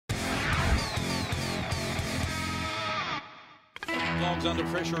Dogs under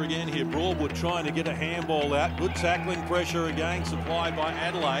pressure again here. Broadwood trying to get a handball out. Good tackling pressure again, supplied by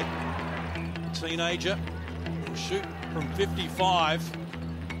Adelaide. Teenager will shoot from 55.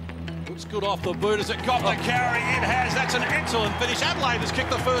 Looks good off the boot as it got the carry. It has. That's an excellent finish. Adelaide has kicked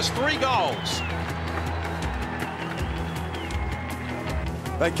the first 3 goals.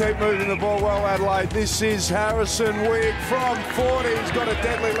 They keep moving the ball well, Adelaide. This is Harrison Wigg from 40. He's got a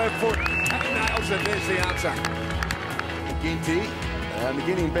deadly left foot. He nails it. There's the answer. McGinty.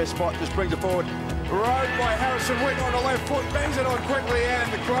 McGinty in best spot, just brings it forward. Rode by Harrison Wigg on the left foot. Bangs it on quickly,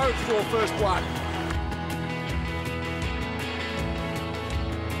 and the Crows draw first blood.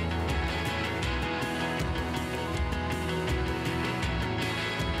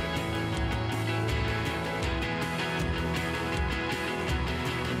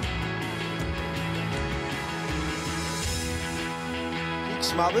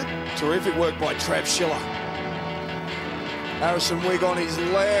 Smothered. Terrific work by Trav Schiller. Harrison Wigg on his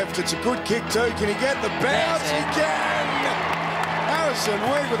left. It's a good kick too. Can he get the bounce? He can! Harrison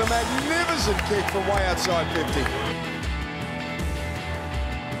Wigg with a magnificent kick from way outside 50.